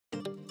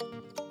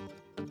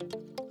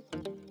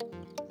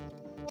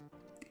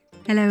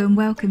Hello and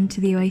welcome to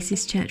the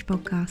Oasis Church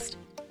podcast.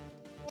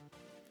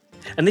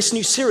 And this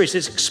new series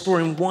is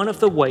exploring one of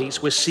the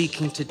ways we're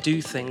seeking to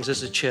do things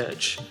as a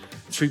church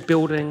through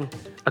building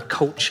a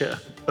culture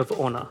of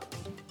honour.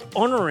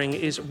 Honouring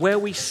is where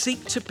we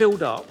seek to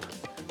build up,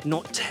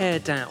 not tear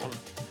down,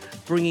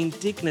 bringing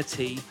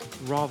dignity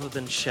rather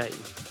than shame.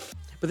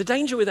 But the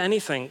danger with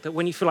anything that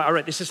when you feel like, all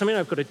right, this is something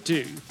I've got to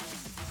do,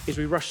 is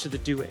we rush to the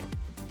doing.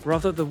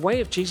 Rather, the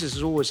way of Jesus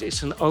is always,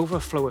 it's an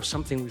overflow of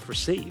something we've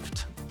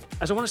received.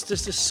 As I want us to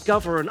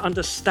discover and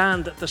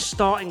understand that the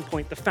starting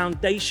point, the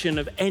foundation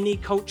of any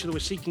culture that we're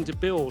seeking to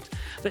build,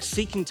 that's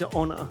seeking to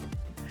honour,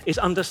 is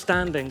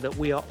understanding that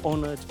we are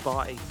honoured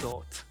by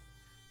God.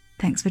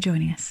 Thanks for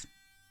joining us.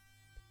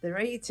 The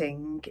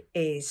reading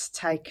is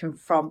taken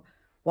from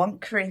 1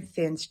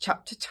 Corinthians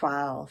chapter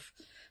 12,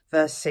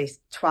 verses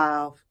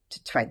 12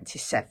 to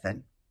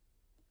 27.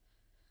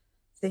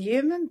 The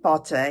human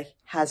body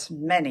has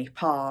many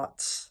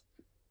parts,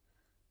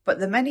 but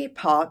the many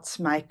parts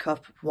make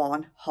up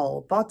one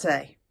whole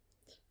body.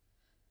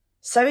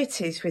 So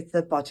it is with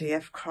the body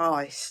of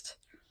Christ.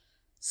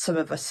 Some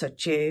of us are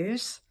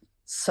Jews,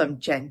 some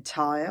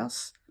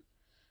Gentiles,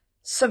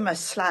 some are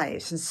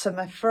slaves and some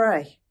are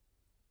free.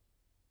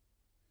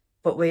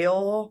 But we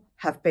all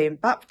have been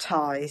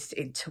baptised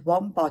into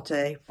one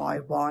body by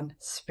one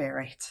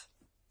Spirit.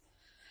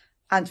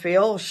 And we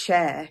all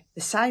share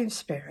the same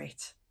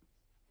Spirit.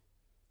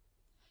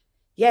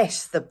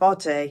 Yes, the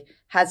body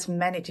has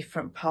many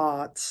different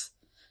parts,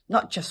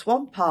 not just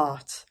one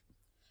part.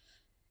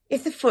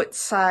 If the foot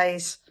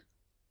says,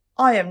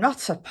 I am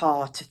not a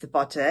part of the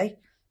body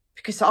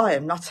because I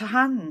am not a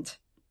hand,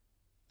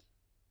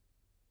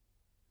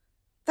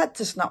 that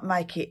does not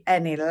make it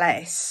any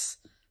less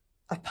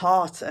a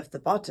part of the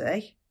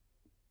body.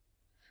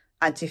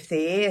 And if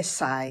the ear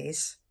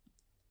says,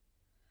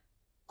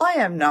 I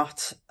am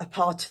not a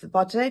part of the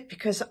body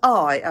because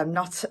I am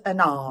not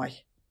an eye,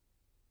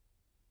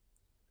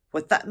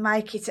 would that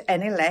make it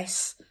any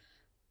less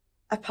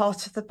a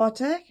part of the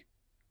body?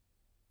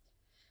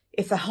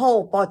 If the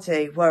whole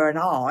body were an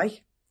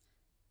eye,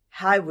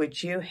 how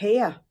would you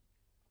hear?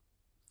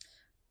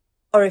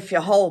 Or if your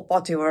whole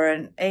body were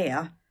an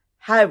ear,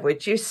 how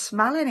would you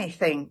smell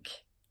anything?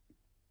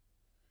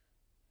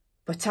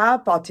 But our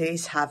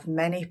bodies have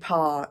many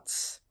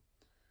parts,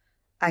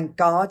 and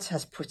God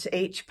has put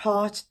each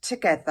part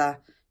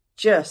together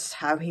just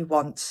how He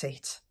wants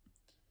it.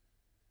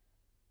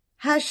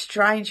 How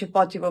strange a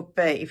body would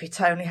be if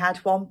it only had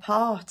one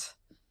part.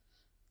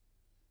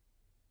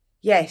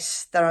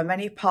 Yes, there are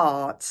many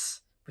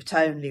parts, but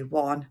only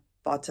one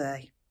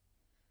body.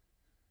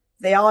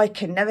 The eye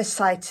can never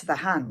say to the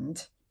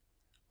hand,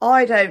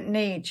 I don't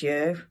need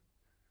you.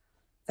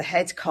 The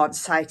head can't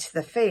say to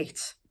the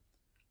feet,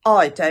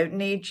 I don't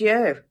need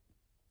you.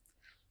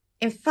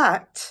 In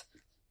fact,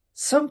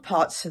 some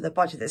parts of the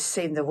body that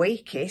seem the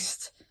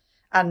weakest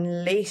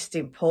and least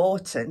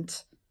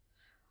important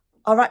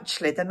are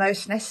actually the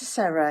most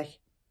necessary.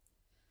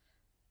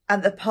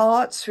 And the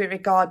parts we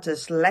regard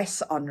as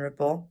less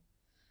honourable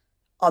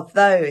are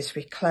those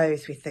we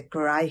clothe with the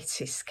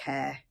greatest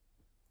care.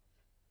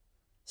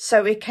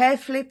 So we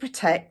carefully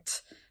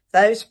protect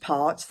those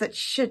parts that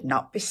should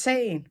not be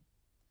seen,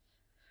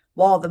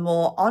 while the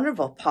more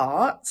honourable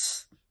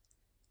parts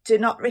do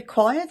not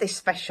require this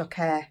special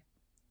care.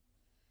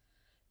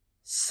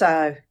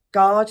 So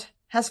God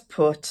has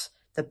put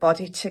the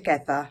body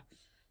together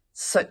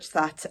such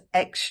that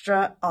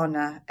extra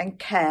honour and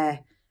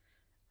care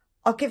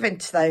are given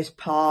to those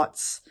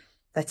parts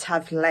that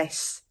have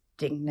less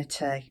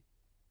dignity.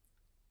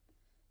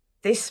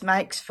 This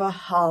makes for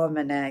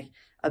harmony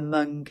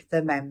among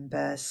the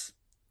members,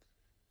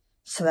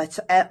 so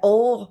that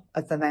all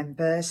of the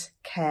members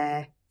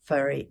care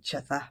for each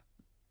other.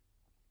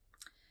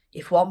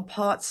 If one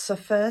part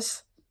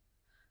suffers,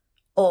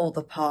 all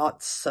the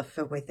parts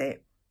suffer with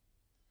it.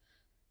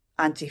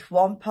 And if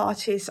one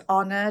part is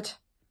honoured,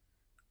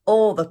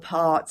 all the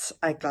parts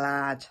are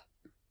glad.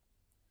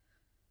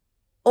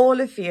 All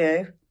of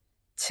you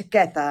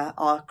together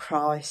are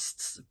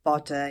Christ's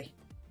body,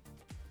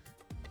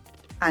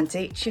 and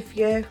each of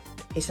you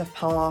is a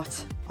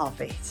part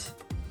of it.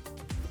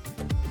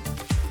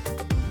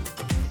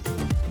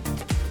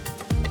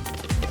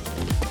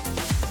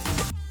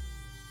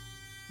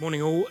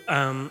 Morning all,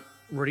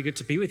 really good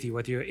to be with you,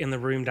 whether you're in the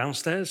room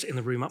downstairs, in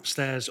the room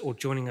upstairs, or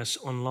joining us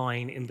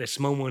online in this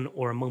moment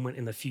or a moment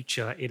in the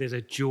future. It is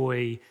a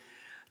joy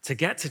to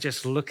get to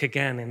just look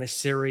again in this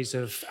series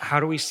of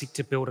how do we seek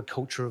to build a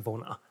culture of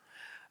honour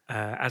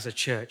as a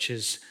church.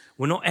 As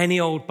we're not any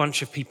old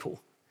bunch of people.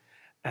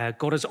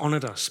 God has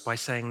honoured us by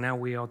saying now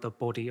we are the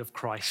body of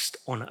Christ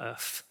on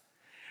earth.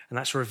 And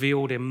that's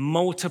revealed in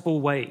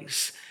multiple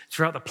ways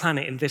throughout the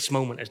planet in this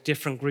moment as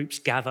different groups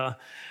gather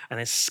and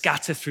then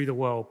scatter through the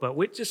world. But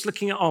we're just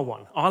looking at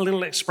our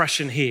little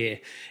expression here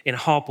in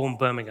Harborne,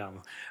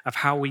 Birmingham, of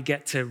how we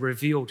get to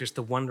reveal just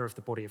the wonder of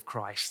the body of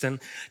Christ. And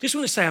just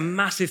want to say a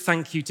massive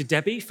thank you to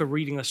Debbie for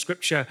reading the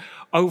scripture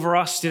over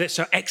us, did it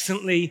so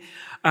excellently.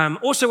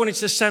 Also wanted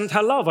to send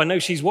her love. I know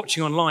she's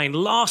watching online.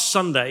 Last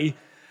Sunday,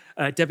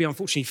 Debbie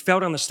unfortunately fell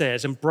down the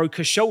stairs and broke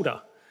her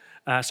shoulder.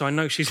 So I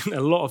know she's in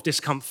a lot of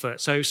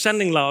discomfort. So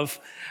sending love,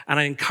 and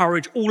I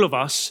encourage all of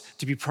us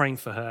to be praying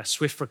for her,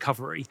 swift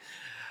recovery.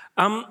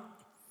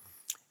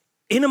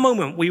 In a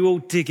moment, we will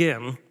dig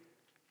in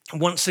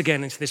once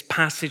again into this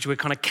passage we're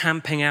kind of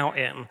camping out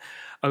in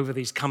over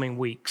these coming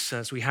weeks,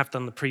 as we have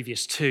done the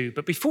previous two.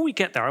 But before we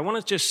get there, I want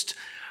to just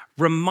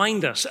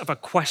remind us of a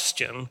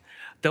question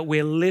that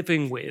we're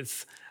living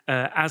with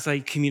as a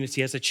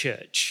community, as a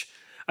church.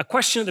 A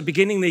question at the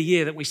beginning of the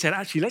year that we said,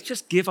 actually, let's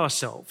just give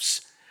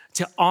ourselves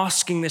to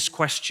asking this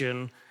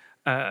question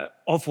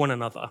of one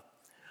another.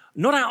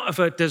 Not out of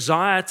a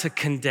desire to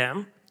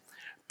condemn,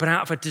 but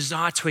out of a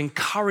desire to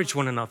encourage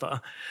one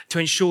another, to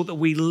ensure that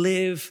we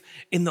live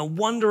in the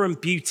wonder and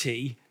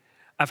beauty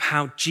of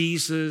how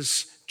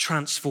Jesus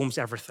transforms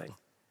everything,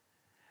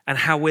 and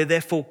how we're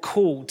therefore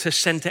called to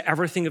center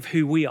everything of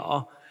who we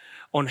are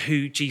on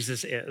who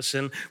Jesus is.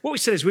 And what we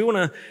said is we want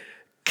to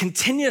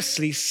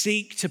continuously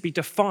seek to be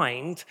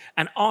defined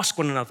and ask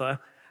one another,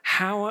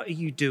 how are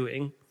you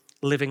doing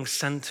living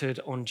centered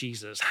on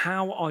Jesus?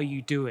 How are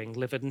you doing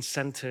living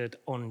centered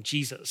on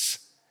Jesus?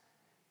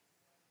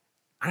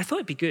 And I thought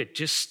it'd be good.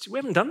 We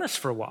haven't done this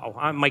for a while.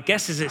 My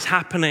guess is it's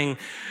happening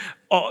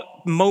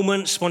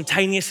moments,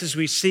 spontaneous as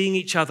we're seeing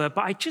each other.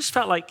 But I just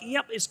felt like,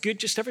 yep, it's good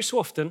just every so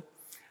often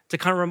to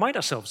kind of remind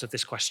ourselves of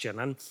this question.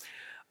 And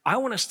I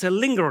want us to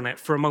linger on it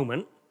for a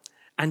moment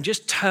and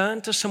just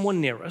turn to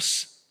someone near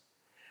us.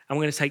 And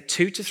we're going to take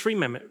 2 to 3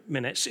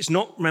 minutes. It's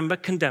not, remember,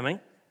 condemning.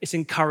 It's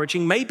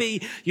encouraging.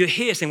 Maybe you're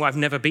here saying, well, I've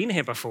never been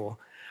here before.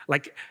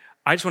 Like,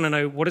 I just want to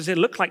know, what does it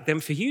look like then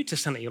for you to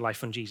center your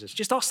life on Jesus?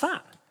 Just ask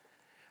that.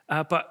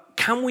 But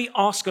can we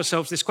ask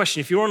ourselves this question?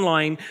 If you're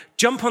online,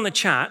 jump on the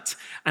chat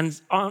and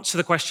answer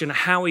the question,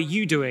 how are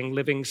you doing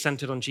living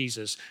centered on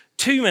Jesus?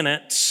 2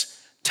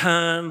 minutes,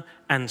 turn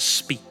and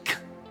speak.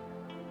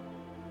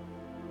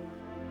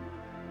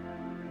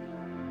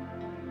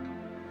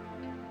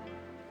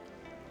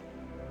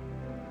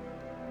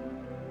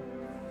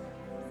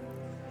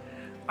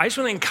 I just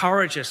want to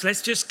encourage us,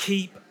 let's just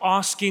keep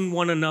asking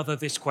one another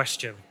this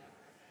question.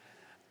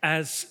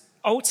 As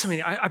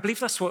ultimately, I believe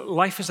that's what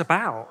life is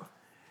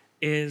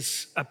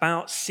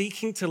about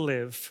seeking to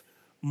live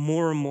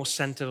more and more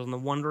centered on the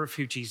wonder of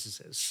who Jesus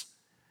is.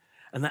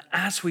 And that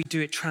as we do,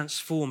 it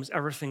transforms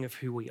everything of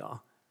who we are.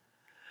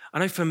 I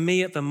know for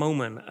me at the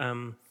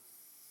moment,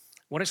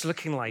 what it's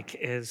looking like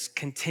is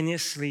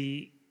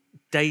continuously,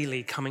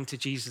 daily coming to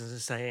Jesus and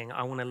saying,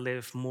 I want to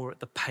live more at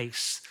the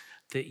pace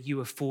that you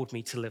afford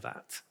me to live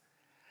at.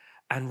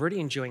 And really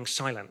enjoying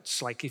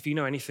silence. Like, if you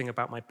know anything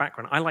about my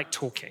background, I like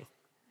talking.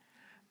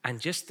 And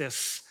just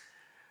this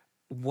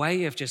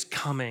way of just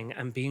coming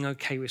and being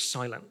okay with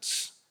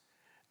silence.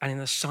 And in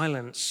the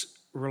silence,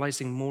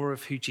 realizing more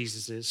of who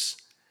Jesus is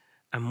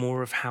and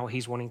more of how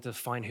he's wanting to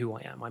define who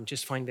I am. I'm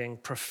just finding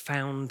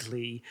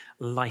profoundly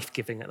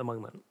life-giving at the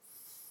moment.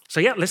 So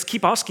yeah, let's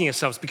keep asking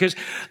ourselves, because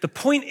the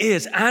point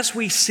is, as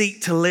we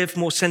seek to live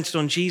more centered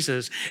on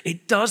Jesus,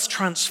 it does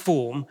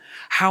transform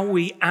how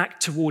we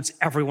act towards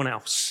everyone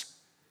else.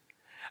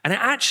 And it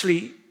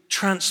actually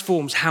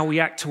transforms how we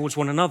act towards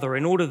one another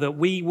in order that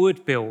we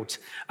would build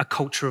a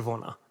culture of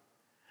honor.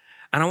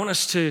 And I want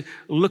us to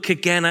look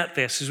again at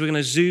this as we're going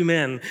to zoom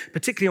in,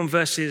 particularly on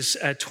verses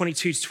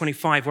 22 to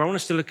 25, where I want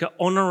us to look at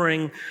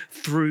honoring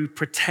through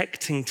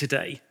protecting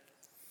today.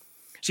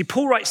 See,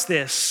 Paul writes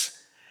this,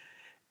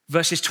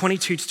 verses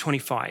 22 to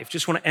 25.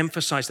 Just want to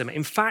emphasize them.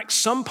 In fact,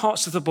 some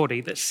parts of the body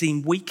that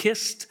seem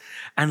weakest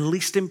and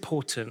least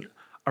important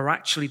are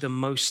actually the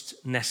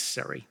most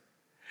necessary.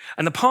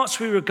 And the parts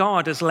we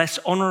regard as less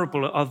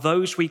honorable are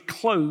those we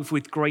clothe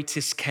with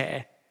greatest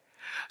care.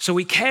 So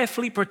we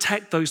carefully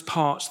protect those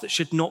parts that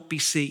should not be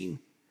seen,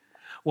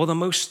 while the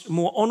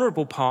more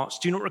honorable parts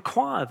do not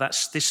require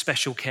this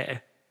special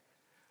care.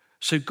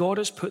 So God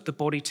has put the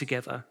body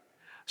together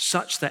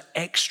such that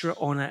extra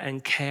honor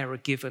and care are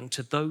given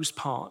to those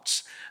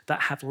parts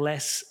that have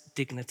less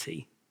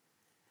dignity.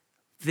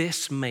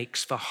 This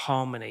makes for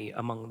harmony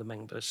among the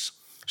members,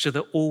 so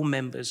that all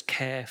members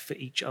care for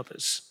each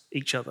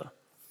other.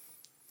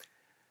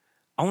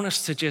 I want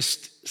us to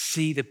just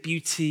see the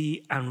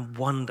beauty and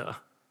wonder,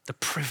 the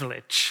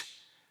privilege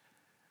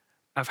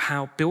of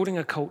how building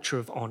a culture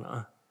of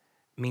honor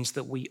means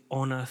that we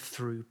honor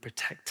through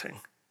protecting.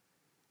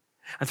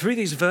 And through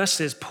these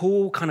verses,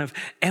 Paul kind of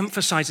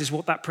emphasizes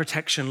what that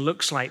protection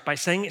looks like by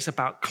saying it's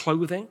about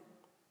clothing,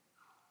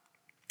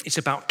 it's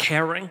about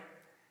caring,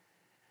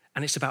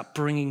 and it's about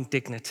bringing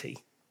dignity.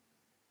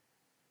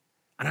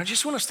 And I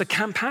just want us to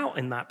camp out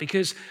in that,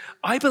 because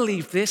I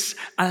believe this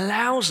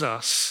allows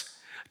us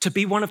to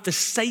be one of the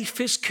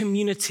safest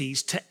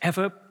communities to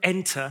ever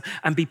enter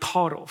and be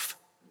part of.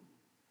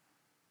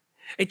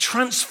 It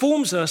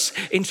transforms us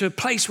into a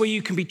place where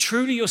you can be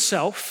truly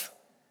yourself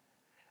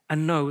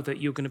and know that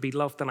you're going to be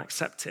loved and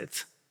accepted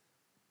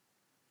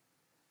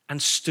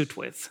and stood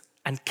with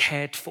and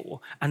cared for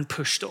and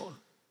pushed on.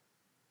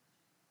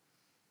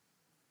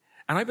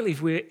 And I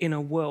believe we're in a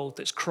world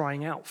that's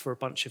crying out for a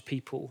bunch of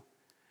people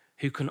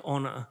who can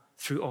honor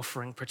through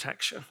offering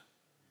protection.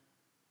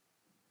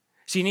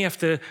 So you have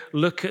to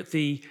look at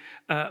the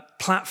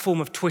platform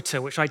of Twitter,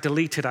 which I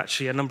deleted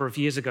actually a number of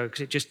years ago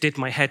because it just did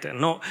my head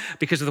in, not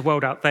because of the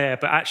world out there,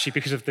 but actually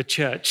because of the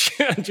church.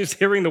 And just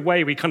hearing the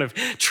way we kind of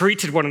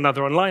treated one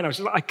another online, I was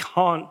just like, I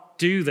can't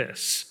do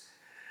this.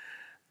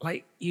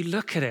 Like, you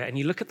look at it and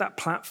you look at that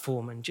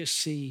platform and just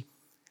see,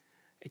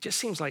 it just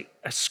seems like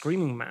a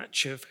screaming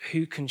match of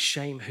who can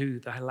shame who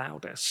the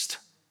loudest.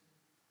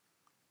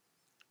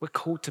 We're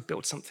called to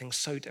build something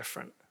so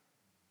different.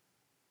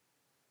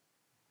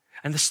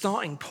 And the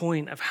starting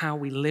point of how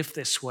we live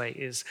this way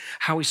is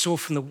how we saw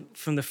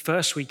from the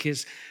first week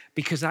is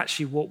because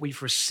actually what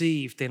we've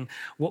received in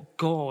what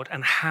God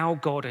and how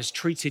God has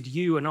treated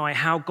you and I,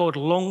 how God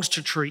longs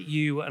to treat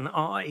you and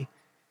I.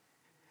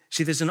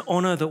 See, there's an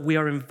honor that we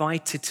are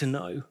invited to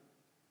know.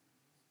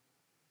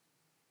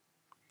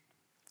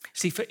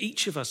 See, for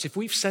each of us, if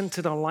we've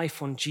centered our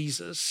life on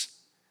Jesus,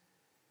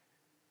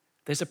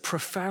 there's a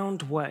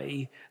profound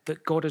way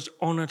that God has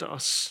honored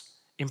us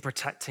in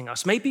protecting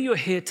us. Maybe you're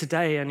here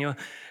today and you're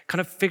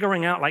kind of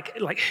figuring out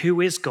like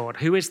who is God?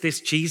 Who is this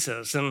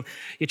Jesus? And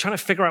you're trying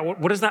to figure out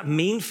what does that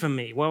mean for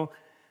me? Well,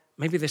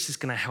 maybe this is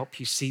going to help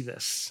you see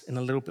this in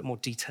a little bit more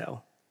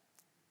detail.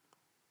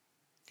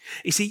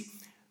 You see,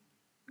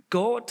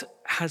 God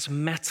has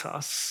met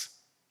us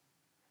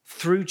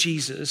through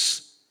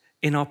Jesus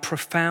in our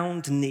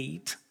profound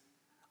need,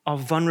 our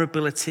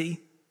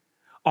vulnerability,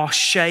 our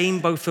shame,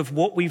 both of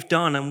what we've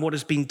done and what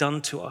has been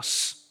done to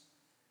us.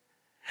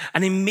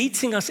 And in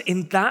meeting us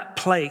in that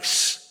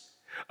place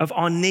of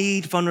our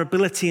need,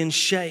 vulnerability, and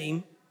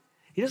shame,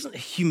 he doesn't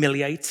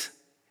humiliate,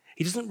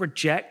 he doesn't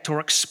reject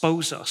or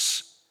expose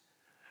us,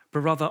 but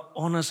rather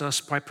honors us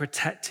by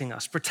protecting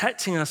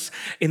us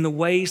in the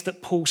ways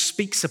that Paul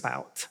speaks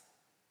about.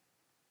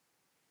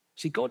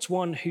 See, God's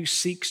one who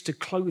seeks to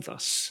clothe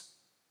us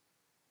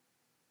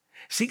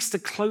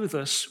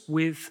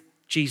with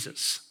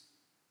Jesus.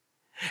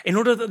 In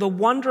order that the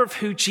wonder of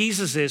who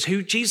Jesus is,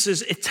 who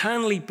Jesus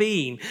eternally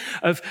been,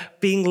 of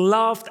being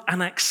loved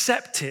and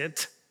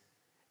accepted,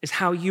 is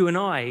how you and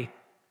I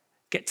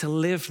get to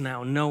live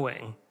now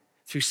knowing,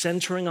 through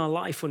centering our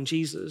life on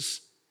Jesus,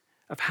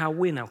 of how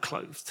we're now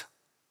clothed,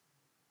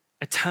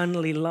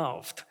 eternally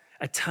loved,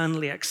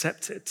 eternally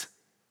accepted.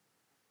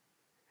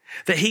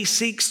 That he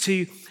seeks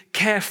to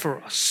care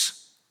for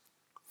us,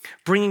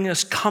 bringing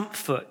us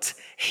comfort,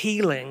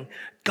 healing,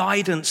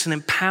 guidance,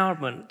 and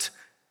empowerment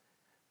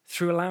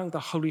through allowing the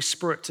Holy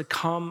Spirit to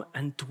come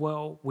and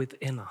dwell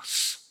within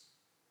us.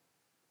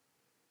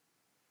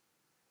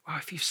 Wow,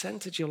 if you've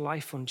centered your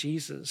life on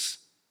Jesus,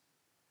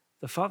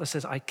 the Father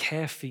says, I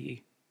care for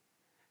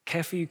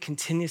you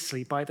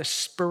continuously by the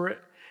Spirit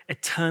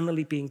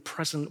eternally being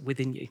present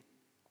within you,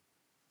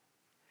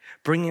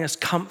 bringing us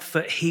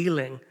comfort,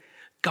 healing,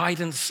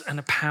 guidance,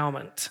 and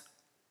empowerment.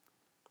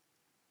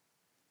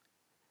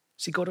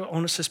 See, God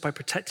honors us by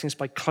protecting us,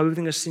 by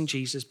clothing us in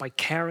Jesus, by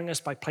caring us,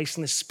 by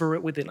placing the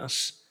Spirit within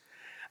us,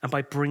 and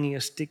by bringing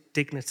us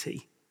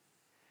dignity.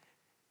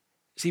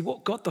 See,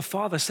 what God the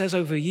Father says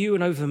over you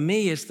and over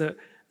me is that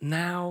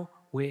now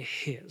we're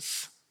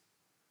his.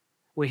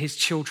 We're his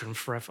children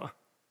forever.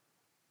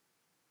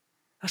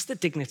 That's the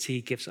dignity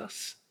he gives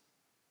us.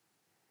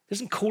 He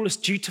doesn't call us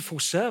dutiful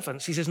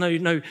servants. He says,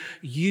 no,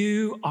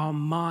 you are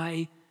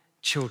my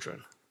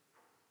children.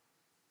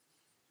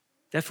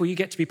 Therefore, you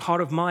get to be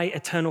part of my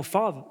eternal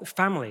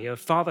family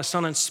of Father,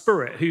 Son, and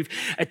Spirit who've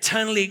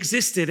eternally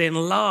existed in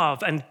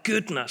love and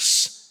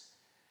goodness.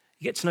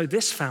 You get to know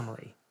this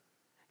family.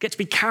 You get to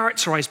be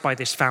characterized by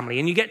this family,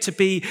 and you get to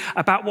be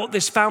about what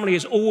this family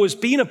has always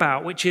been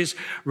about, which is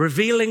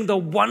revealing the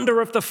wonder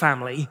of the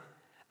family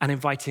and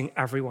inviting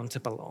everyone to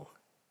belong.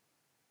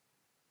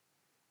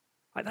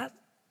 Like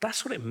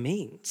that's what it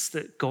means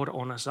that God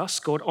honors us.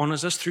 God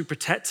honors us through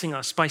protecting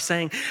us by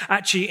saying,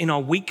 actually, in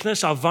our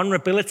weakness, our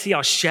vulnerability,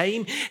 our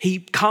shame, he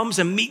comes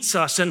and meets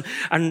us and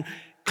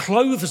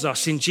clothes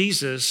us in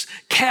Jesus,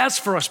 cares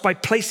for us by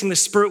placing the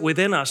Spirit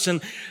within us,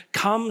 and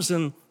comes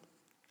and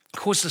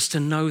causes us to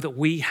know that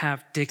we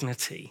have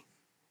dignity.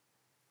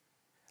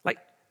 Like,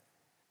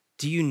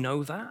 do you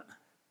know that?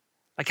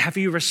 Like, have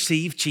you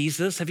received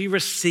Jesus? Have you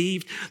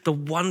received the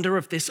wonder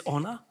of this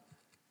honor?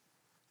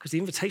 Because the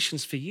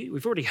invitation's for you.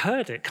 We've already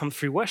heard it come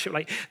through worship.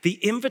 Like, the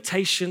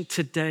invitation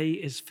today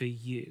is for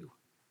you.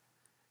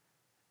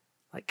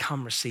 Like,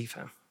 come receive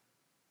him.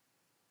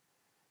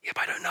 Yeah,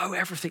 but I don't know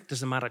everything.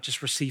 Doesn't matter.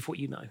 Just receive what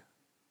you know.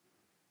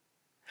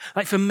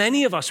 Like, for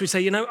many of us, we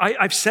say,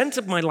 I've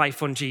centered my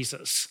life on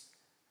Jesus.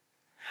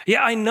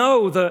 Yeah, I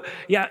know that,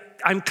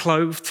 I'm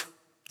clothed.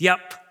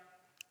 Yep.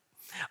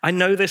 I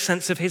know the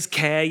sense of his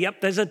care.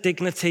 Yep, there's a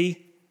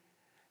dignity.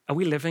 Are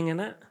we living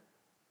in it?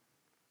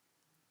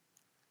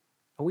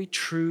 Are we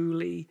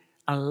truly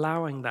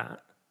allowing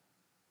that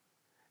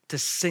to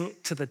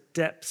sink to the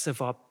depths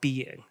of our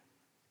being?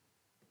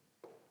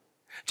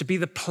 To be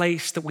the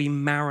place that we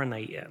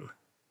marinate in?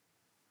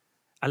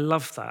 I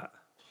love that.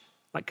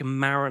 Like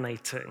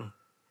marinating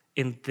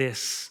in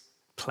this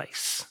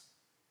place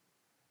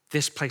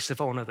of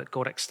honor that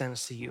God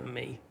extends to you and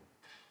me.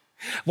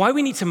 Why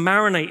we need to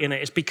marinate in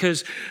it is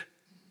because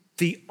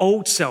the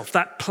old self,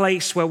 that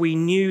place where we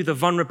knew the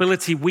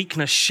vulnerability,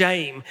 weakness,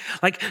 shame,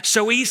 like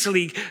so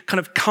easily kind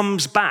of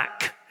comes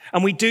back.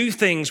 And we do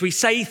things, we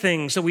say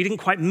things that we didn't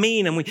quite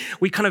mean, and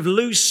we kind of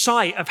lose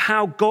sight of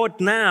how God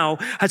now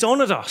has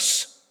honored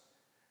us.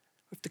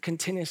 We have to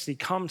continuously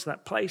come to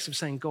that place of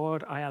saying,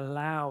 God, I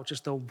allow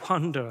just the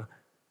wonder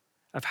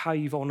of how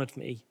you've honored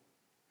me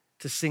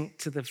to sink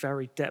to the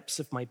very depths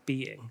of my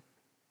being.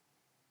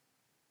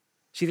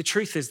 See, the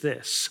truth is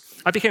this.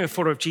 I became a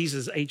follower of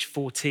Jesus at age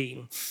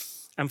 14.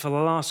 And for the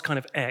last kind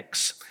of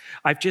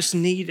I've just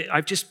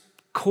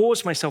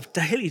caused myself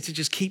daily to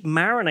just keep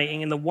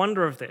marinating in the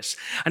wonder of this.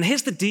 And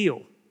here's the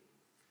deal.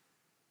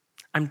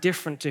 I'm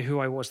different to who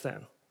I was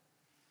then.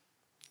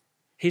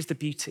 Here's the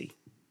beauty.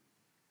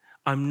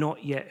 I'm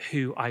not yet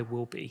who I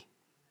will be.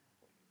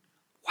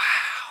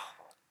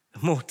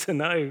 Wow. More to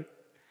know.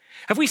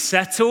 Have we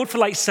settled for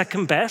like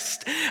second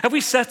best? Have we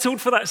settled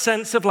for that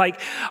sense of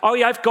like, oh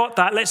yeah, I've got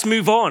that, let's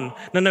move on?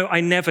 No, I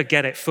never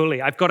get it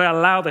fully. I've got to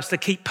allow this to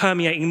keep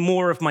permeating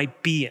more of my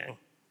being.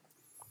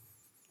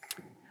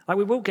 Like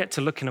we will get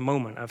to look in a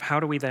moment of how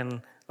do we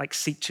then like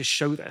seek to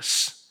show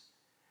this.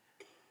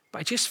 But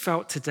I just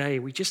felt today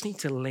we just need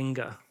to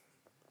linger.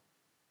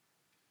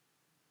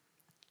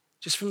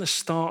 Just from the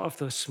start of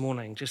this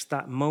morning, just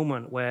that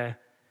moment where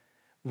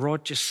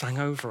Rod just sang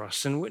over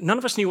us. And none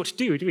of us knew what to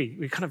do, did we?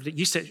 We kind of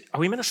used to, are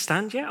we meant to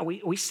stand yet? Are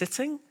we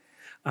sitting?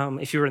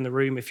 If you were in the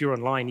room, if you were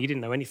online, you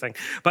didn't know anything.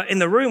 But in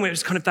the room, it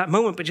was kind of that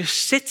moment, but just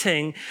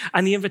sitting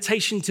and the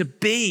invitation to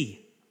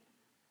be.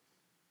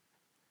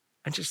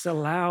 And just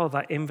allow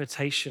that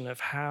invitation of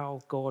how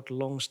God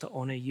longs to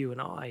honor you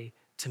and I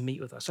to meet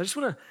with us. I just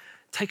want to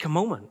take a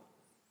moment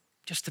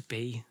just to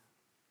be.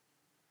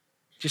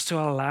 Just to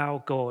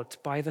allow God,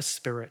 by the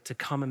Spirit, to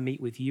come and meet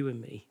with you and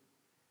me.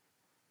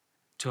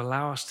 To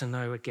allow us to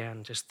know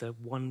again just the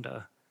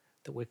wonder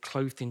that we're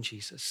clothed in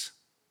Jesus,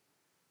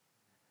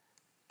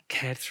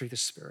 cared through the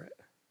Spirit,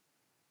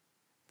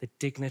 the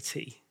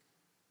dignity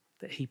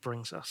that he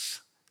brings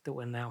us, that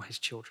we're now his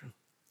children.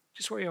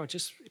 Just where you are,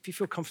 just if you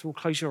feel comfortable,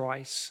 close your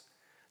eyes.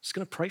 I'm just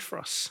going to pray for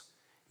us.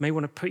 You may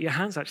want to put your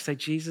hands out to say,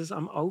 Jesus,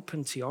 I'm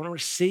open to you. I want to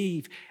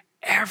receive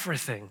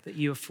everything that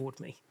you afford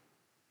me.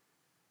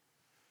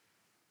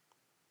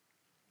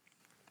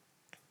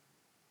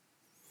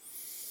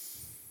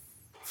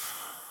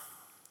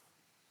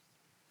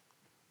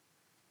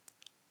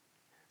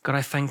 God,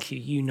 I thank you.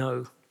 You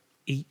know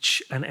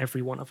each and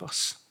every one of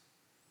us.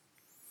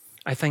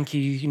 I thank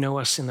you. You know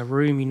us in the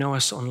room. You know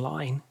us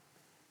online.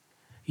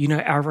 You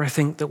know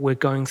everything that we're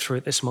going through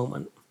at this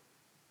moment.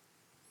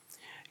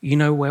 You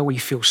know where we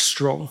feel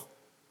strong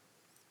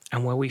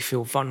and where we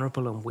feel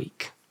vulnerable and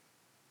weak.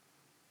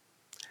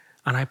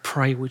 And I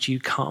pray, would you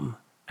come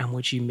and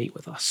would you meet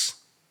with us?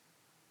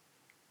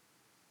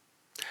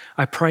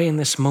 I pray in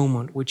this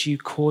moment, would you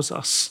cause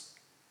us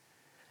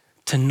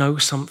to know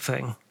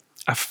something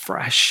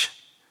afresh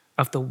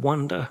of the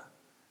wonder,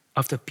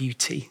 of the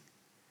beauty,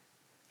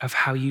 of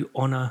how you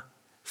honor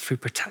through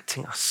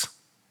protecting us,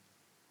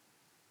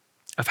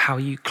 of how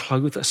you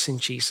clothe us in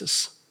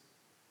Jesus,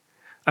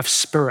 of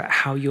Spirit,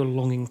 how you're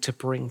longing to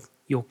bring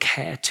your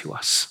care to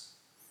us,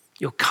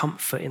 your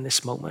comfort in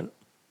this moment,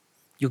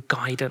 your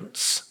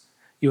guidance,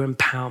 your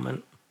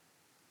empowerment.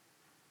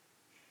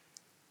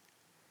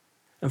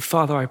 And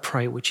Father, I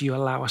pray, would you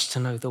allow us to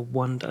know the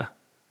wonder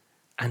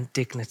and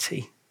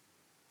dignity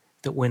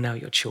that we're now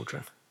your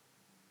children.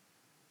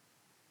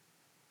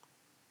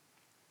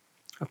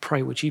 I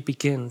pray, would you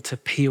begin to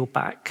peel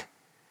back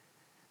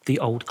the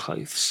old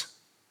clothes?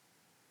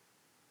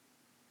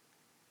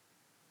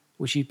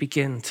 Would you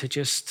begin to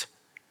just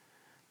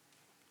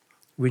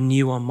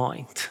renew our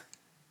mind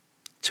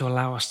to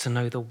allow us to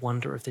know the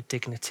wonder of the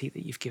dignity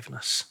that you've given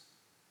us?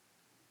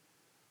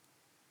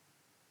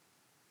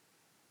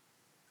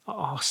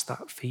 I ask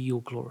that for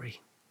your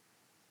glory.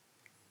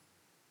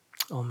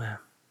 Amen.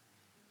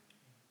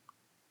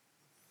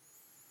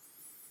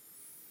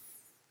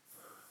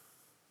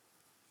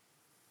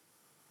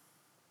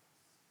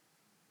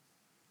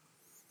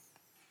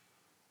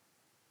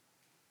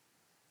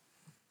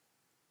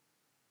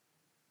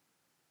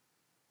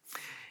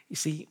 You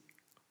see,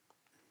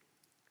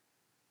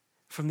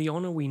 from the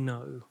honor we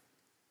know,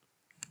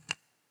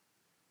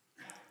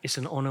 it's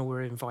an honor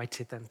we're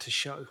invited then to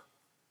show.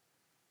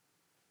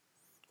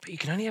 But you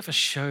can only ever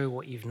show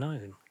what you've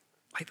known.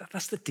 Like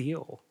that's the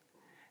deal.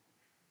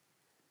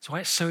 That's why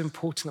it's so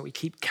important that we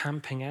keep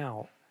camping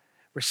out,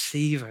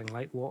 receiving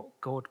like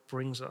what God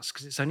brings us,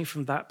 because it's only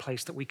from that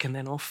place that we can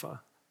then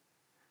offer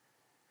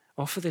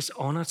this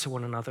honor to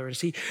one another. And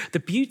see, the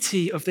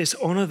beauty of this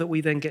honor that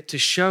we then get to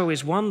show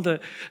is one that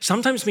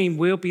sometimes means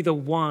we'll be the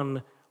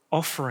one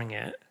offering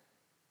it,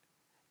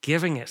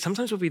 giving it.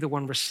 Sometimes we'll be the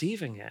one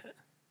receiving it.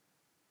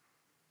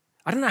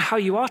 I don't know how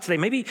you are today.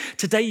 Maybe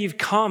today you've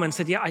come and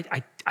said, yeah,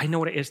 I know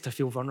what it is to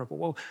feel vulnerable.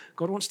 Well,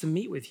 God wants to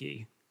meet with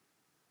you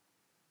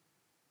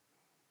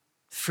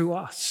through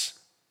us.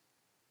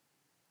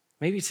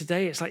 Maybe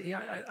today it's like, yeah,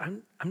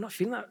 I'm not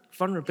feeling that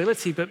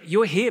vulnerability, but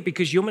you're here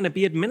because you're going to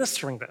be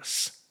administering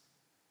this.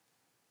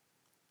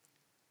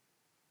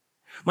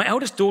 My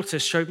eldest daughter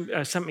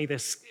sent me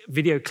this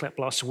video clip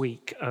last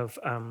week of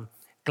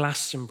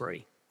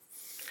Glastonbury,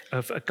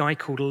 of a guy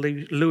called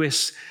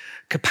Lewis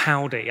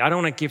Capaldi. I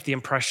don't want to give the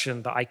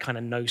impression that I kind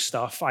of know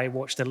stuff. I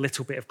watched a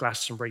little bit of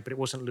Glastonbury, but it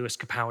wasn't Lewis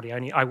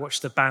Capaldi. I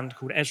watched a band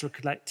called Ezra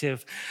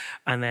Collective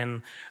and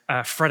then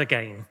Fred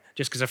Again,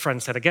 just because a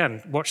friend said,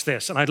 again, watch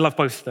this. And I love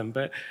both of them.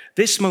 But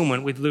this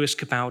moment with Lewis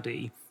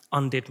Capaldi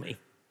undid me.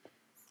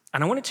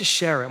 And I wanted to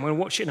share it. I'm going to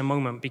watch it in a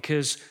moment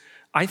because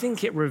I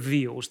think it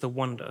reveals the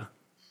wonder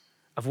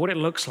of what it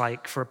looks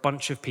like for a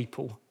bunch of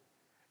people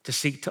to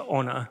seek to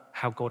honor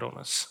how God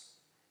honors,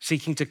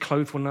 seeking to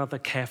clothe one another,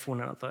 care for one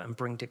another, and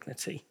bring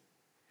dignity.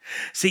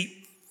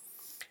 See,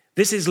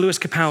 this is Lewis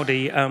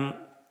Capaldi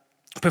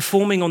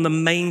performing on the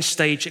main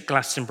stage at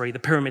Glastonbury, the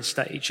Pyramid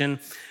Stage. And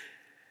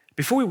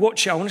before we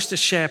watch it, I want us to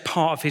share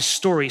part of his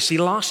story. See,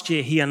 last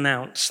year he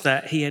announced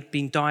that he had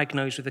been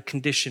diagnosed with a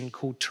condition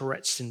called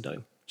Tourette's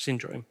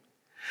syndrome.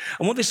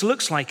 And what this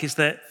looks like is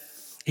that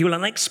he will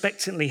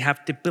unexpectedly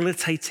have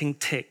debilitating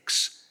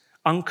tics,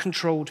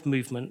 uncontrolled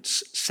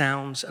movements,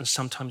 sounds, and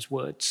sometimes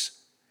words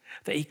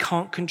that he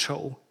can't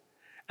control,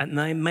 and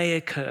they may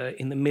occur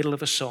in the middle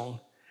of a song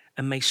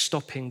and may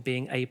stop him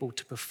being able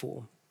to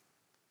perform.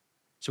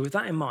 So with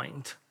that in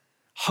mind,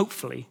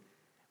 hopefully,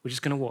 we're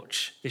just going to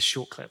watch this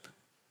short clip.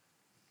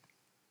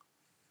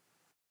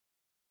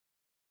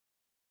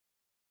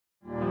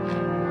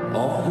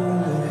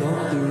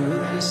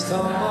 This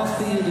time I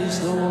feel there's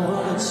no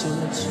one to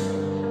turn to.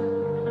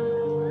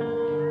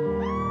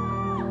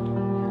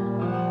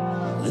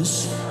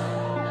 Listen.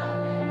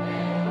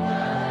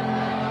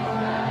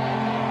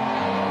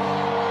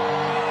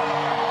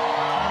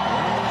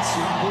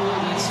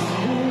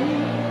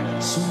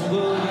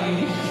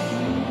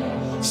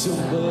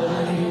 Somebody,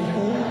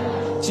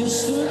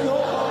 just to know.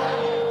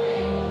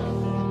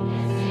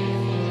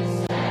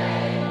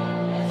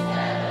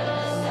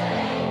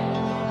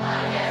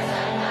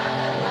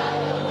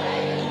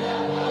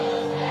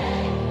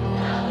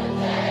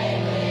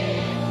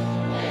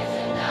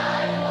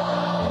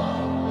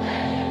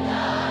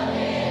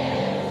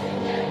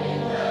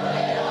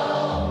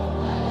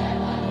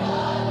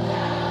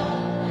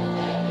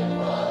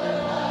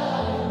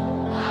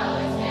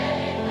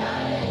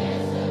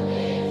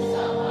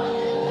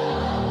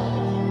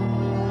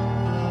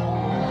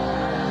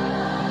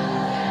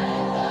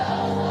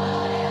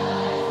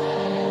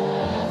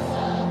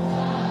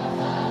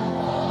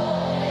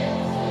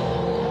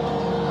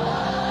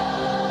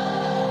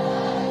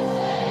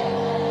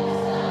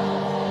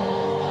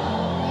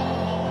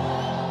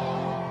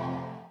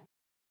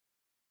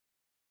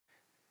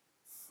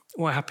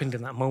 What happened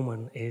in that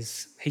moment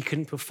is he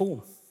couldn't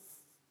perform.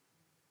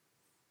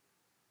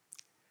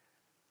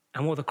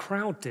 And what the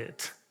crowd did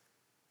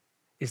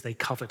is they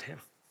covered him.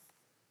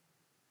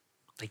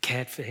 They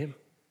cared for him,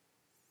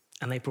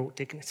 and they brought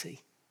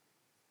dignity.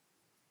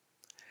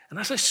 And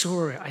as I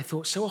saw it, I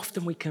thought so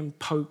often we can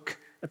poke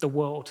at the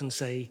world and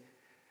say,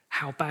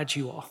 how bad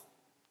you are.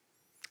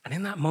 And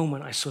in that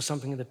moment, I saw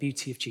something of the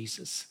beauty of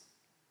Jesus,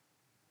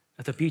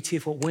 of the beauty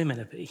of what we're meant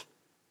to be.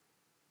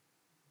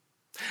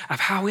 Of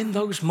how in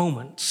those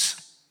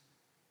moments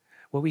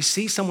where we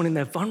see someone in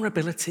their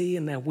vulnerability,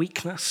 in their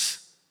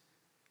weakness,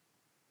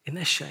 in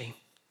their shame,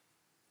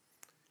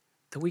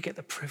 that we get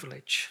the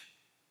privilege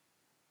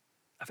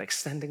of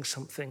extending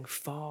something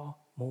far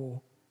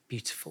more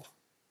beautiful,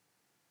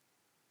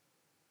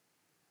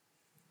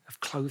 of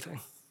clothing,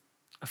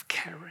 of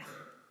caring,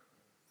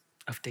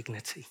 of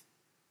dignity.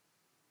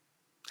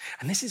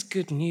 And this is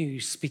good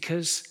news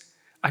because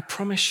I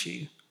promise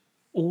you,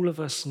 all of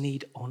us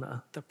need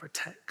honor that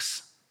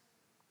protects.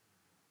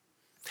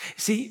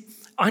 See,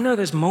 I know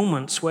there's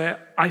moments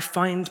where I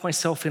find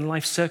myself in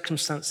life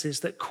circumstances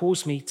that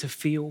cause me to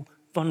feel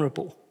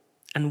vulnerable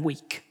and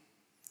weak.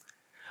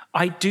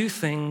 I do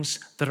things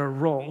that are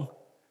wrong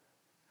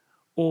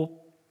or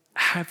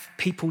have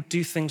people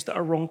do things that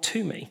are wrong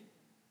to me.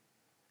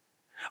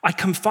 I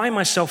can find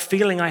myself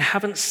feeling I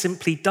haven't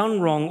simply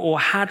done wrong or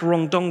had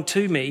wrong done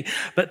to me,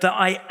 but that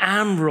I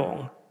am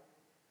wrong.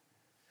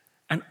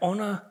 And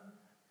honor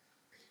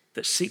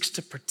that seeks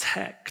to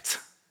protect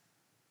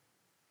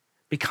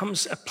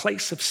becomes a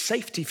place of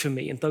safety for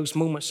me in those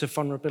moments of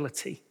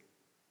vulnerability.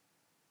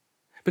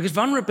 Because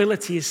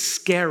vulnerability is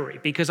scary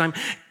because I'm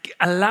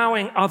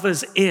allowing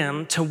others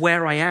in to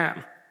where I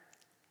am.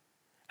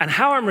 And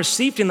how I'm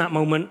received in that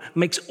moment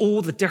makes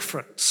all the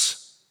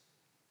difference.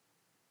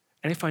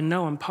 And if I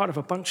know I'm part of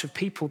a bunch of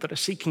people that are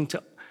seeking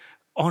to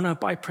honor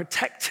by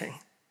protecting,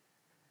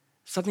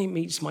 suddenly it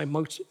means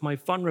my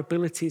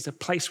vulnerability is a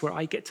place where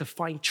I get to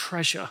find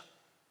treasure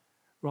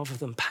rather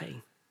than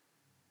pain.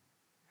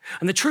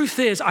 And the truth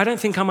is, I don't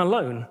think I'm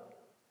alone.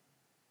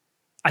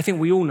 I think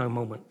we all know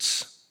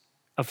moments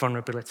of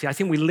vulnerability. I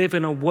think we live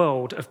in a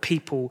world of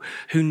people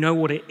who know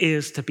what it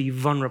is to be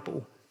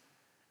vulnerable.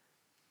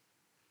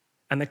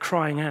 And they're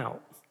crying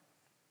out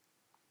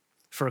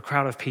for a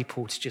crowd of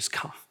people to just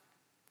come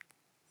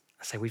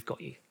and say, we've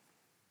got you.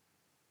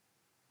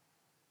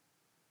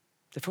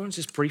 If I want to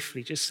just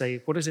briefly just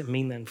say, what does it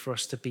mean then for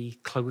us to be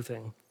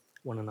clothing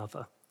one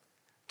another,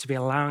 to be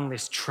allowing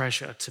this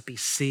treasure to be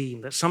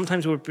seen, that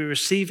sometimes we'll be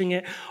receiving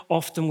it,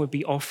 often we'll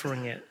be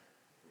offering it.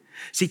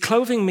 See,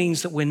 clothing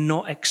means that we're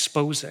not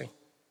exposing.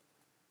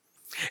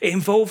 It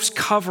involves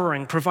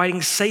covering,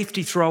 providing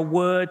safety through our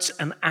words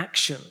and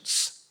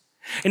actions.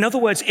 In other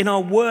words, in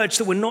our words,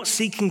 that we're not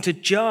seeking to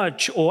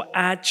judge or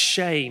add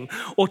shame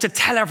or to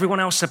tell everyone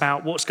else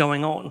about what's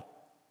going on.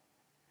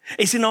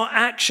 It's in our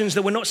actions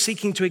that we're not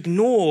seeking to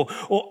ignore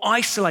or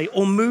isolate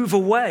or move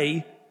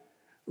away.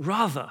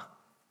 Rather,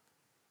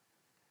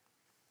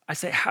 I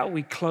say how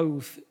we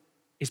clothe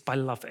is by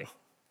loving.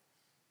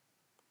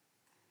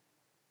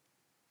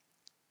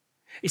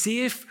 You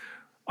see, if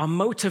our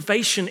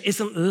motivation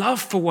isn't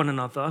love for one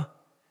another,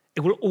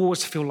 it will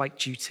always feel like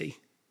duty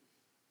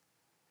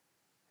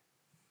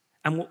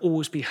and will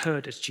always be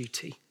heard as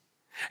duty.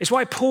 It's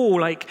why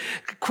Paul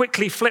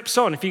quickly flips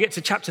on. If you get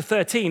to chapter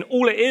 13,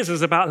 all it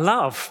is about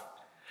love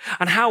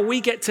and how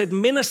we get to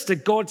administer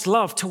God's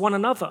love to one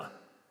another.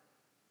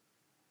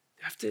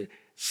 You have to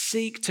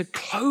seek to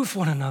clothe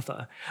one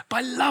another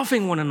by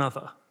loving one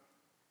another.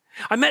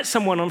 I met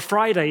someone on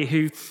Friday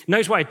who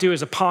knows what I do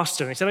as a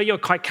pastor. And he said, you're a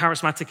quite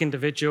charismatic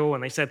individual.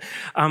 And they said,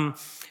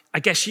 I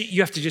guess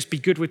you have to just be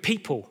good with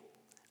people.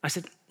 I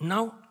said,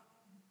 no,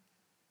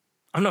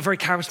 I'm not very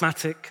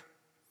charismatic.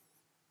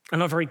 I'm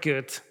not very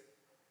good.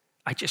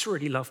 I just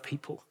really love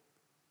people.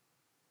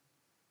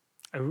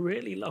 I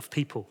really love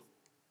people.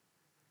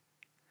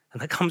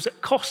 And that comes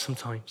at cost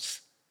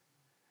sometimes.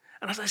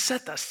 And as I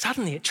said that,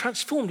 suddenly it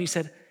transformed. He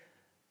said,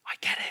 I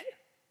get it.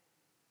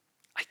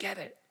 I get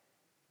it.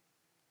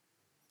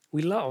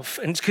 We love.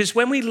 And because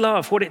when we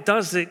love, what it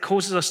does is it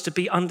causes us to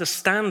be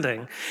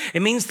understanding.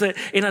 It means that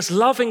in us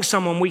loving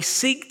someone, we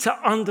seek to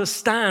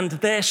understand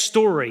their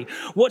story,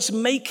 what's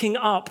making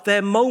up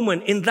their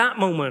moment in that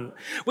moment,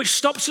 which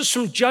stops us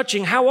from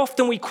judging. How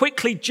often we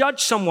quickly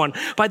judge someone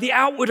by the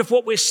outward of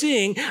what we're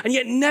seeing and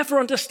yet never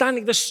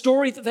understanding the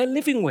story that they're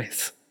living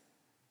with.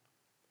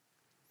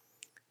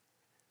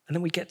 And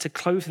then we get to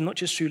clothe them not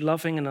just through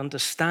loving and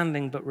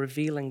understanding, but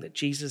revealing that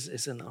Jesus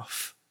is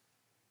enough.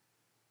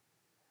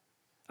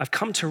 I've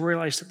come to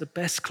realize that the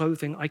best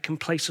clothing I can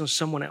place on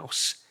someone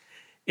else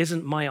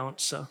isn't my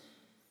answer,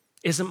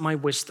 isn't my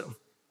wisdom,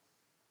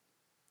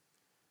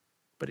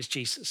 but it's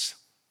Jesus.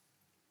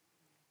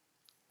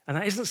 And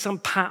that isn't some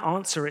pat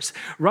answer. It's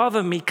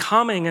rather me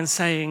coming and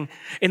saying,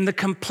 in the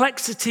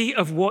complexity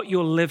of what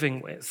you're living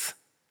with,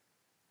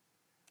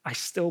 I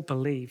still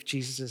believe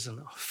Jesus is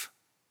enough.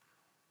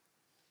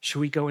 Should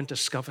we go and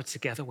discover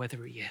together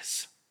whether he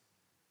is?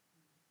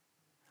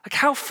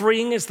 How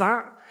freeing is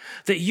that?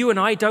 That you and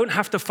I don't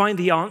have to find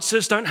the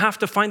answers, don't have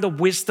to find the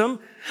wisdom,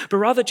 but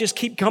rather just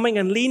keep coming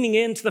and leaning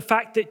into the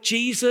fact that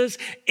Jesus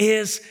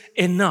is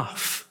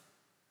enough.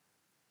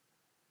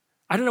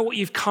 I don't know what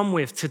you've come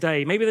with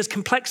today. Maybe there's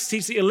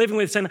complexities that you're living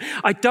with saying,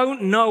 I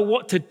don't know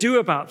what to do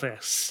about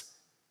this.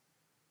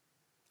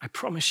 I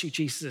promise you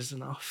Jesus is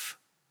enough.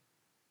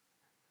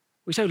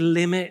 We don't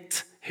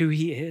limit who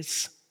he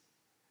is.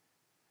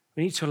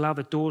 We need to allow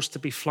the doors to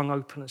be flung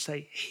open and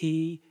say,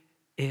 he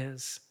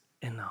is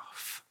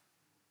enough.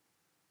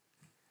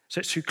 So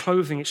it's through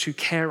clothing, it's through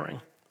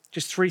caring.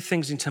 Just three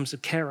things in terms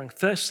of caring.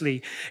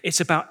 Firstly, it's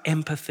about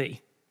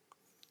empathy.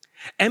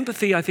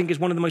 Empathy, I think, is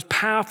one of the most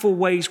powerful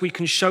ways we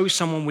can show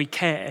someone we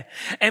care.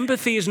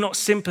 Empathy is not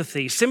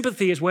sympathy.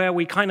 Sympathy is where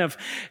we kind of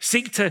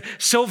seek to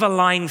silver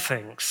line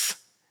things,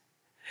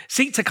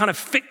 seek to kind of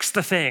fix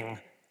the thing.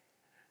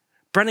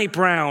 Brené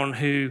Brown,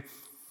 who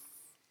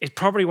is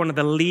probably one of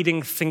the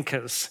leading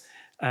thinkers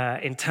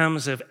in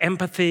terms of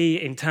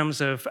empathy, in terms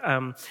of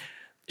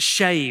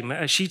shame.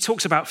 She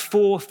talks about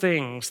 4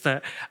 things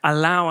that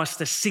allow us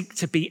to seek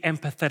to be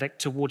empathetic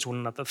towards one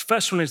another. The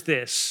first one is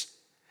this.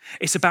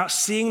 It's about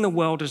seeing the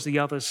world as the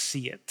others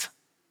see it.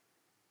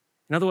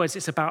 In other words,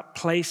 it's about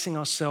placing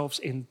ourselves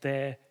in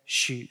their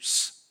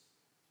shoes.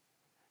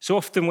 So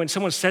often when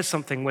someone says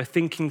something, we're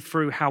thinking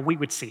through how we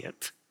would see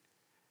it.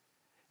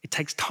 It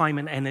takes time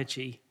and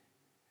energy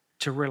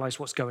to realize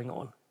what's going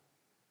on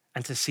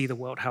and to see the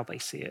world how they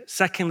see it.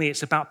 Secondly,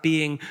 it's about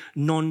being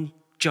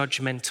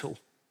non-judgmental.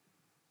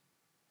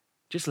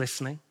 Just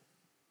listening,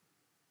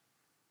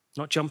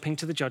 not jumping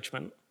to the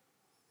judgment.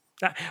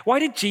 Why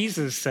did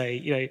Jesus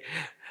say,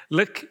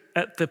 look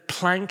at the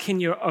plank in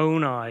your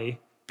own eye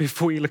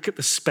before you look at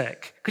the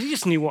speck? Because he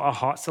just knew what our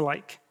hearts are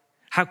like,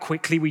 how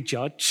quickly we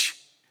judge.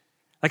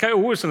 I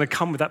always want to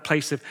come with that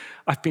place of,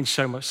 I've been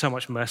shown so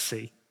much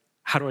mercy.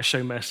 How do I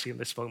show mercy in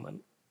this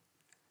moment?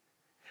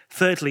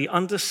 Thirdly,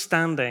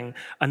 understanding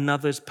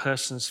another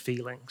person's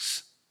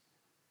feelings.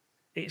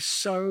 It's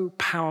so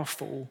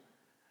powerful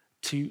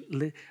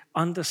to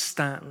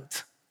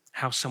understand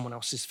how someone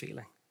else is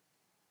feeling.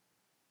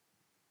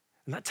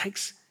 And that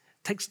takes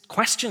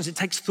questions, it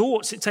takes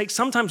thoughts,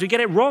 sometimes we get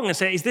it wrong and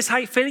say, is this how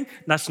you're feeling?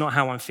 That's not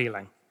how I'm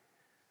feeling.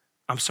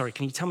 I'm sorry,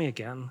 can you tell me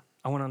again?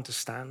 I want to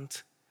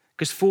understand.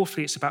 Because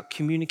fourthly, it's about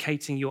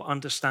communicating your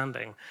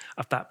understanding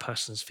of that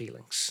person's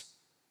feelings.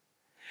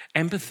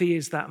 Empathy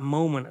is that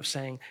moment of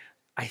saying,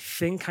 I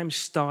think I'm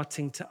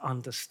starting to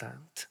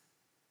understand.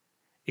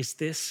 Is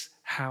this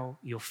how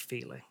you're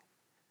feeling?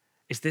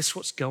 Is this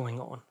what's going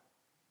on?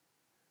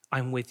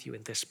 I'm with you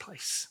in this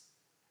place.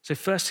 So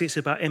firstly, it's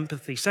about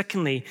empathy.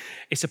 Secondly,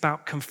 it's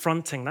about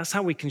confronting. That's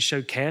how we can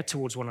show care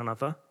towards one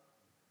another.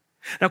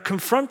 Now,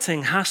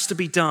 confronting has to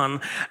be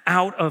done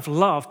out of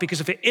love,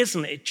 because if it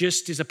isn't, it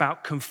just is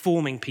about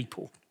conforming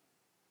people.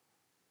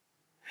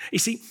 You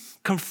see,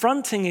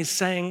 confronting is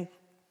saying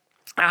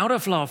out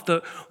of love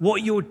that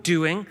what you're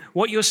doing,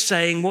 what you're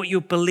saying, what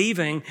you're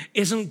believing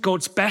isn't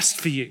God's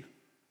best for you.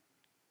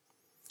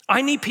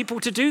 I need people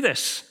to do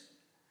this.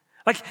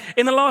 Like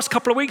in the last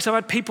couple of weeks, I've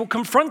had people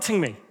confronting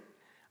me,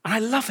 and I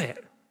love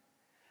it,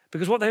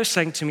 because what they're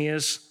saying to me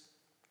is,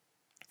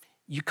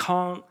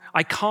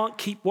 I can't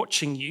keep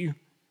watching you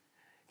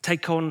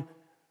take on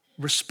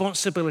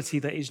responsibility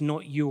that is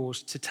not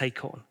yours to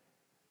take on.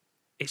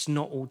 It's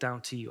not all down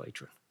to you,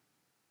 Adrian.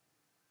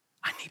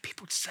 I need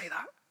people to say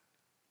that.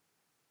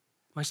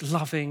 Most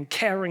loving,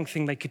 caring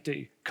thing they could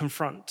do,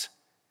 confront.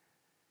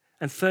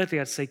 And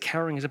thirdly, I'd say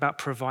caring is about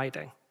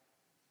providing.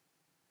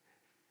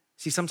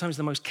 See, sometimes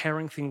the most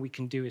caring thing we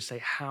can do is say,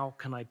 how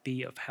can I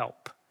be of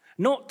help?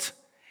 Not,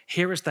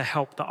 here is the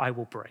help that I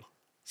will bring.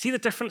 See the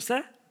difference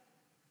there?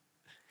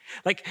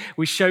 Like,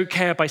 we show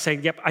care by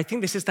saying, yep, I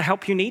think this is the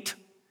help you need.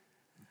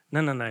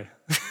 No.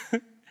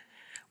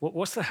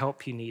 What's the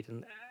help you need,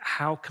 and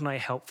how can I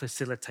help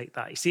facilitate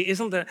that? You see, it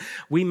isn't that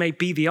we may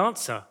be the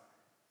answer.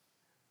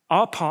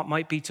 Our part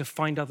might be to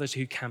find others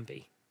who can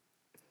be.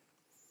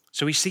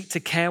 So we seek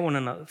to care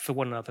for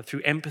one another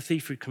through empathy,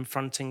 through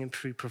confronting, and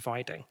through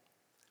providing.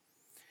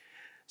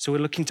 So we're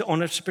looking to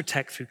honor, to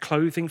protect through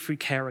clothing, through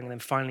caring, and then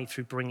finally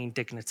through bringing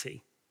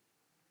dignity.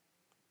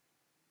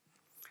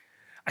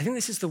 I think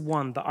this is the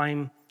one that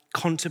I'm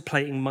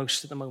contemplating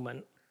most at the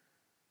moment,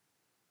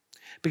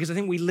 because I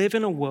think we live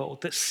in a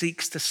world that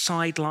seeks to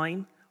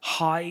sideline,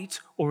 hide,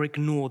 or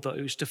ignore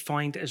those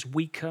defined as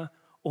weaker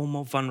or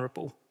more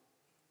vulnerable.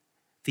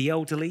 The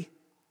elderly,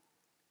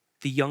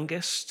 the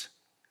youngest,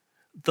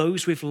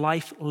 those with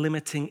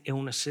life-limiting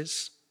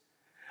illnesses,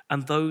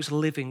 and those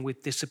living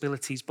with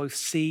disabilities, both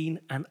seen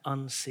and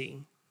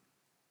unseen.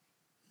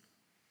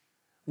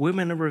 We're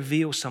going to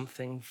reveal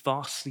something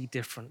vastly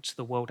different to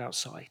the world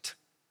outside,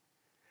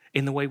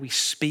 in the way we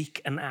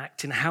speak and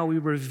act, in how we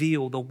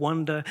reveal the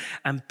wonder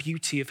and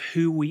beauty of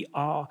who we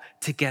are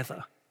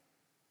together,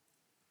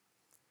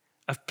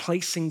 of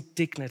placing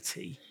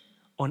dignity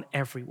on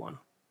everyone,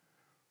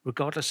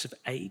 regardless of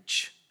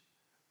age,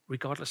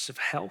 regardless of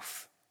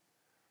health,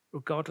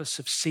 regardless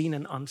of seen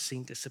and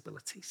unseen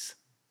disabilities.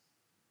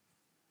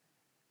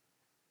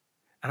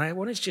 And I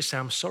wanted to just say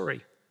I'm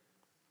sorry.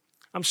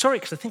 I'm sorry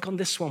because I think on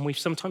this one we've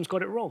sometimes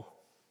got it wrong.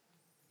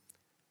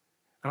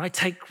 And I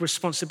take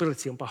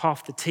responsibility on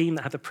behalf of the team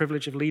that had the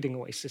privilege of leading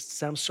Oasis to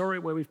say, I'm sorry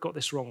where we've got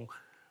this wrong.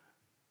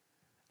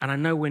 And I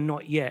know we're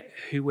not yet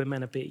who we're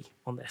meant to be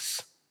on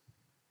this.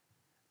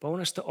 But I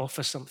want us to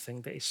offer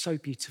something that is so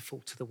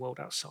beautiful to the world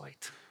outside,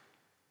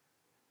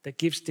 that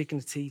gives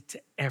dignity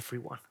to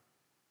everyone.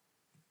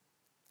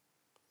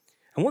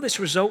 And what this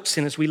results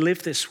in as we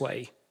live this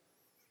way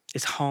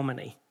is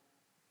harmony.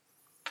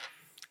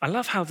 I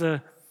love how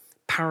the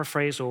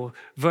paraphrase or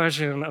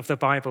version of the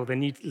Bible, the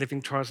New Living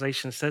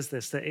Translation, says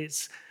this, that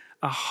it's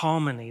a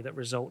harmony that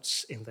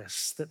results in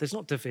this, that there's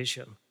not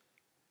division.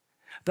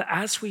 That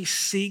as we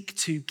seek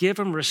to give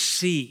and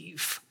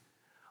receive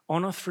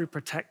honor through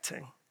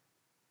protecting,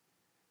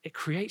 it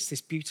creates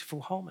this beautiful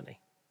harmony.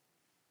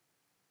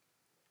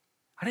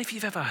 I don't know if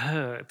you've ever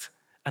heard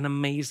an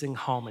amazing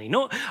harmony,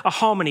 not a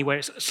harmony where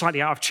it's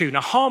slightly out of tune,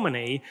 a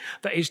harmony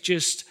that is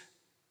just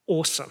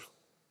awesome.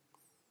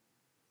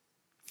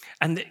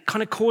 And it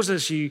kind of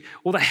causes you,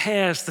 all the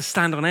hairs to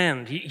stand on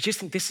end. You just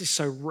think, this is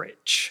so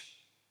rich.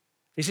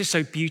 This is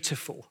so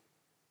beautiful.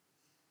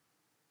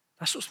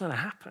 That's what's going to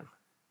happen.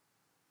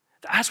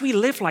 As we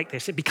live like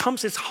this, it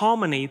becomes this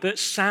harmony that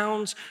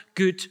sounds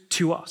good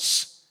to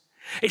us.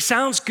 It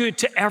sounds good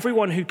to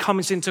everyone who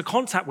comes into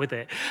contact with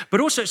it.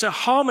 But also it's a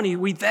harmony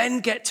we then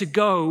get to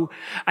go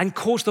and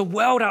cause the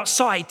world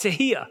outside to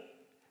hear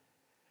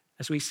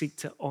as we seek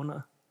to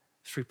honor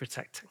through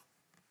protecting.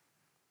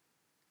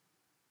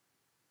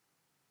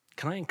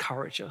 Can I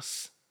encourage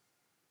us?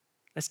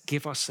 Let's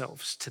give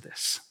ourselves to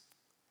this.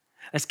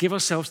 Let's give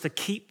ourselves to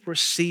keep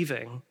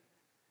receiving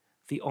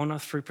the honor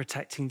through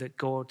protecting that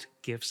God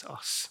gives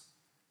us.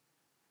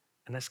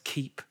 And let's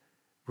keep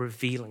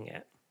revealing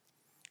it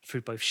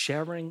through both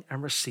sharing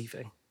and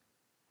receiving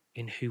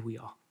in who we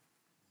are.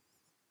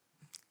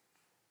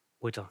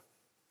 We're done.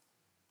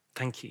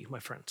 Thank you, my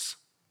friends.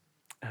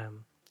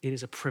 It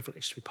is a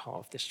privilege to be part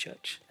of this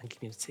church and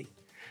community.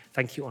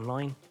 Thank you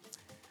online.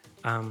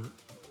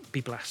 Be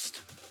blessed.